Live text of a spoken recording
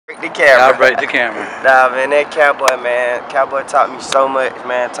The camera. I'll break the camera. Nah, man, that Cowboy taught me so much,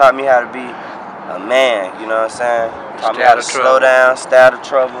 man. Taught me how to be a man, you know what I'm saying? Taught me how to slow down, stay out of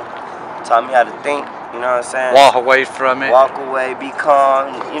trouble. Taught me how to think, you know what I'm saying? Walk away from it. Walk away, be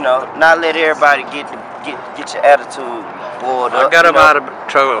calm, you know, not let everybody get your attitude boiled up. I got him out of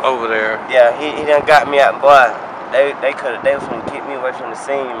trouble over there. Yeah, he done got me out, boy. They was gonna get me away from the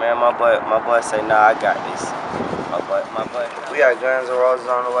scene, man. My boy say, nah, I got this. My boy. We got Guns N' Roses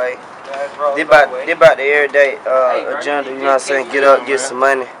on the way. They about the everyday agenda, you know what I'm saying? Get up, get some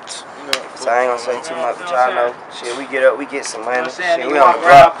money. So I ain't gonna say too much, but y'all know. Shit, we get up, we get some money. Shit, we on the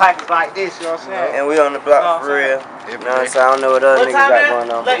block. Like this, you know what I'm saying? And we on the block for real. You know what I'm saying? I don't know what other niggas got going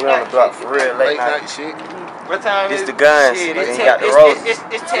on, but we on the block for real. Late night shit. What time is it? It's the Guns, and you got the Roses.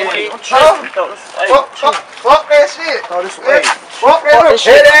 It's 10. Fuck that shit. Oh, this way. Fuck that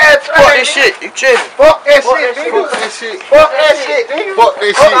shit. Fuck this shit. You tripping. Fuck that shit, nigga. Fuck that shit. Fuck that shit, nigga. Fuck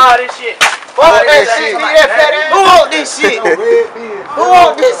this shit. Fuck all this shit. Fuck that shit, nigga. Who want this shit? Who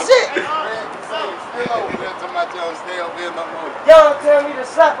want this shit? Y'all tell me to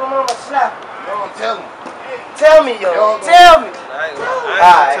slap him, I'ma slap him. Don't tell him. Tell me, yo. Tell me. I ain't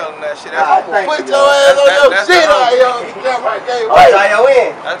tell him that shit. Put your ass on your shit out here. Oh, y'all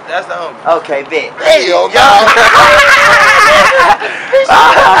in? That's the homie. Okay, bet. Hey, yo.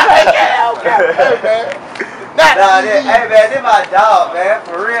 Hey, man, this my dog, man.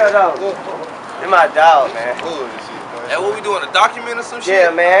 For real, though. This my dog, man. Hey, what we doing? A document or some shit?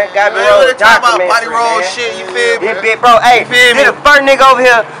 Yeah, man. Got me roll document. Body roll shit, you feel me? Big, bro, hey, he the first nigga over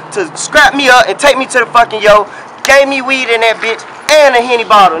here to scrap me up and take me to the fucking yo. Gave me weed in that bitch and a Henny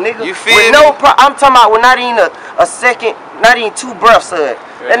bottle, nigga. You feel me? No problem. I'm talking about with not even a second, not even 2 breaths of it.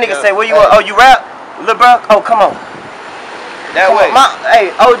 That nigga say, where you at? Oh, you rap? Lil' bro? Oh, come on. That way.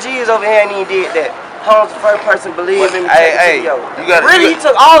 Hey, OG is over here and he did that. Holmes, the first person believe in me. Hey, you gotta really, he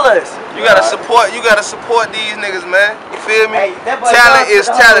took all of us. You gotta support these niggas, man. You feel me? Hey, talent is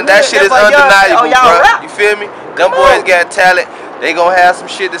talent. That shit is undeniable, bro. You feel me? Them boys got talent. They gonna have some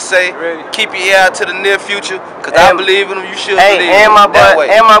shit to say. Keep your ear out to the near future, cause I believe in them. You should believe in them.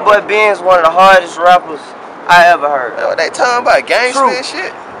 And my boy Ben's one of the hardest rappers I ever heard. They talking about gangster and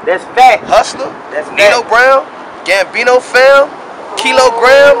shit. That's fact. Hustler. That's Nino Brown. Gambino fam.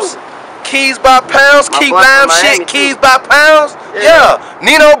 Kilograms. Keys by pounds, keep lime shit, keys by pounds. Yeah,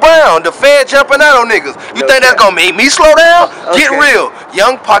 Nino Brown, the Fed jumping out on niggas. You think that's gonna make me slow down? Get real.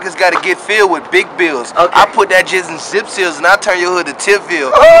 Young pockets gotta get filled with big bills. I put that jizz in zip seals and I turn your hood to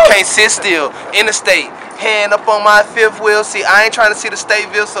Tipville. You can't sit still. Interstate, hand up on my 5th wheel. See, I ain't trying to see the state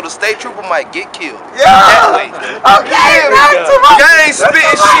bill, so the state trooper might get killed. That way. Gang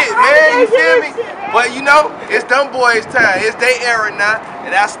spitting shit, man. You feel me? But you know, it's them boys' time. It's their era now,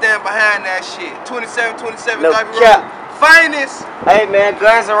 and I stand behind that shit. 27, Godby Road. Finest. Hey man,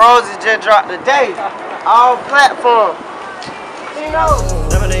 Guns N' Roses just dropped today. All platforms. You know.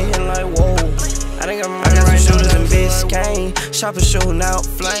 I think I'm running right shooters in Biscayne. Shopping, shooting out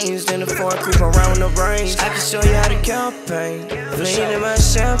flames. Then the foreign creep around the brains. I can show you how to campaign. Lean in my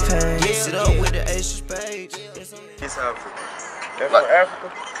champagne. Mix it up with the ace of spades. It's Africa. They're from Africa?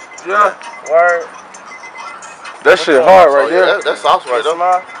 Yeah. Word. That shit hard right there. That's sauce right there.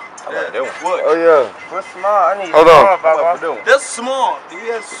 Oh yeah. What's small? I need Hold on. That's small. You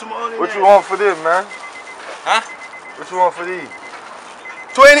have small in What there. you want for this, man? Huh? What you want for these?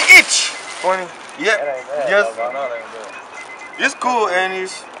 20 each. 20? Yeah. Yes. It's cool, and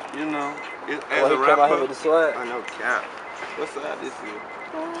it's, you know, it's as a rapper. With the swag? I know, cap. What size this is?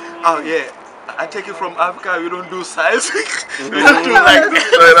 Oh yeah. I take it from Africa. We don't do size. We don't do like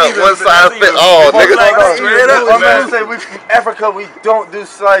straight up one size fit all, nigga. Straight up, I'm gonna say we from Africa. We don't do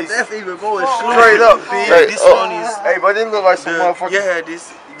size. That's even more. Straight up, B. Hey, this one is. Hey, but it look like some motherfuckers. Yeah,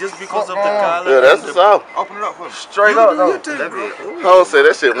 this just because of the color. Yeah, that's the south. Open it up for me. Straight up, no. Ho say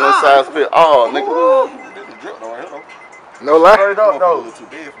that shit one size fit all, nigga. No lie. Straight up, no. Too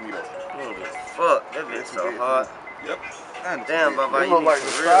big for me though. Fuck, that bitch so hard. Yep. Damn, Baba, you like need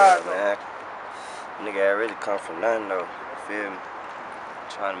the some side, real, man. Nigga, I really come from nothing though. You feel me?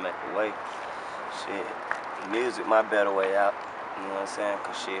 Trying to make a way. Shit, music my better way out. You know what I'm saying?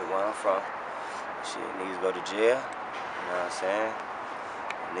 Cause shit, where I'm from, shit, niggas go to jail. You know what I'm saying?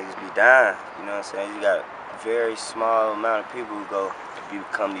 Niggas be dying. You know what I'm saying? You got a very small amount of people who go to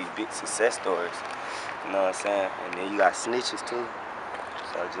become these big success stories. You know what I'm saying? And then you got snitches too.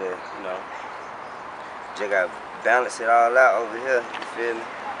 So just, you know, just gotta balance it all out over here. You feel me?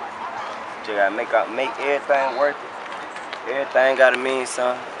 You gotta make everything worth it. Everything gotta mean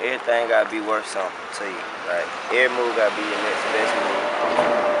something. Everything gotta be worth something to you. Like every move gotta be your next best move.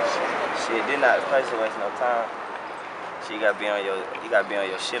 Shit, did not the place to waste no time. Shit, you gotta be on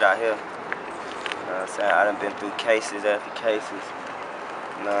your shit out here. You know what I'm saying? I done been through cases after cases.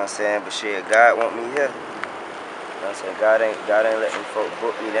 You know what I'm saying? But shit, God want me here. You know what I'm saying? God ain't letting folk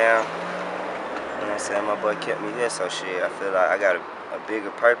book me down. You know what I'm saying? My boy kept me here, so shit, I feel like I got a bigger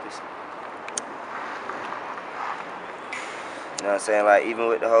purpose. You know what I'm saying? Like, even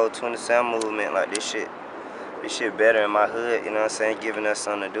with the whole 27 movement, like, this shit better in my hood, you know what I'm saying? Giving us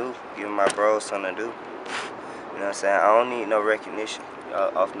something to do, giving my bros something to do. You know what I'm saying? I don't need no recognition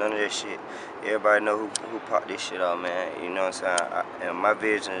off none of that shit. Everybody know who popped this shit off, man. You know what I'm saying? And my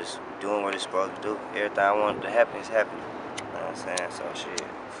vision is doing what it's supposed to do. Everything I want to happen is happening. You know what I'm saying? So shit.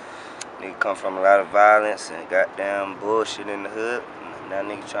 Nigga come from a lot of violence and goddamn bullshit in the hood. Now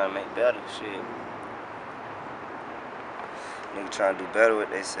nigga trying to make better shit. Nigga trying to do better with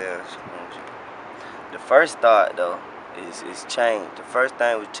themselves. The first thought though is change. The first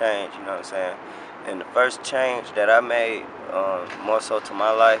thing was change, you know what I'm saying? And the first change that I made more so to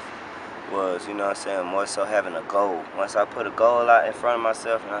my life was, you know what I'm saying, more so having a goal. Once I put a goal out in front of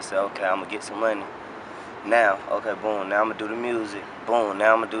myself and I said, okay, I'm gonna get some money. Now, okay, boom, now I'm gonna do the music. Boom,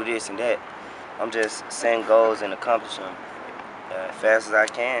 now I'm gonna do this and that. I'm just setting goals and accomplishing them as fast as I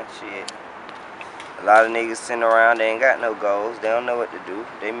can, shit. A lot of niggas sitting around, they ain't got no goals. They don't know what to do.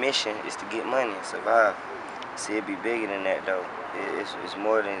 Their mission is to get money and survive. See, it be bigger than that, though. It's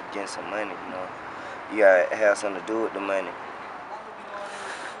more than getting some money, you know. You gotta have something to do with the money.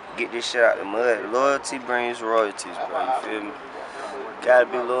 Get this shit out the mud. Loyalty brings royalties, bro. You feel me? You gotta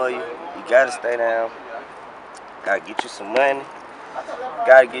be loyal. You gotta stay down. Gotta get you some money.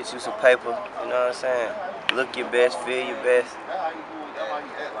 Gotta get you some paper. You know what I'm saying? Look your best, feel your best.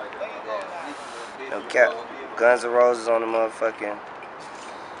 No cap. Guns N' Roses on the motherfucking.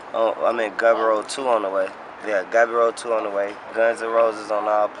 I mean, Godby Road 2 on the way. Yeah, Godby Road 2 on the way. Guns N' Roses on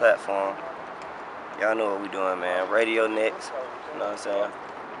all platforms. Y'all know what we doing, man. Radio next. You know what I'm saying?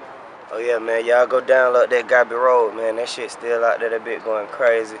 Oh yeah, man. Y'all go download that Godby Road, man. That shit still out there. That bit going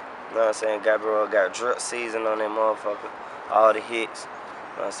crazy. You know what I'm saying? Godby Road got drip season on that motherfucker. All the hits. You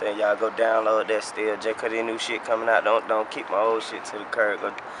know what I'm saying? Y'all go download that still. Just cause the new shit coming out, don't keep my old shit to the curb.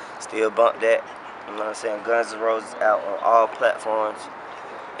 Go still bump that. You know what I'm saying? Guns N' Roses out on all platforms.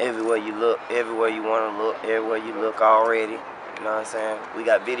 Everywhere you look, everywhere you want to look, everywhere you look already. You know what I'm saying? We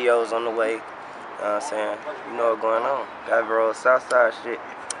got videos on the way. You know what I'm saying? You know what's going on. Godby Road, Southside shit.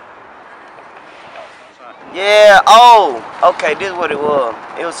 Yeah, oh, okay, this is what it was.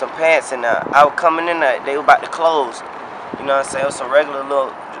 It was some pants in there. I was coming in there, they were about to close. You know what I'm saying? It was some regular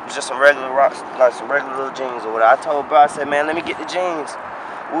little, just some regular rocks, like some regular little jeans or whatever. I told bro, I said, man, let me get the jeans.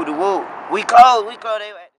 Woo-de-woo. We closed, they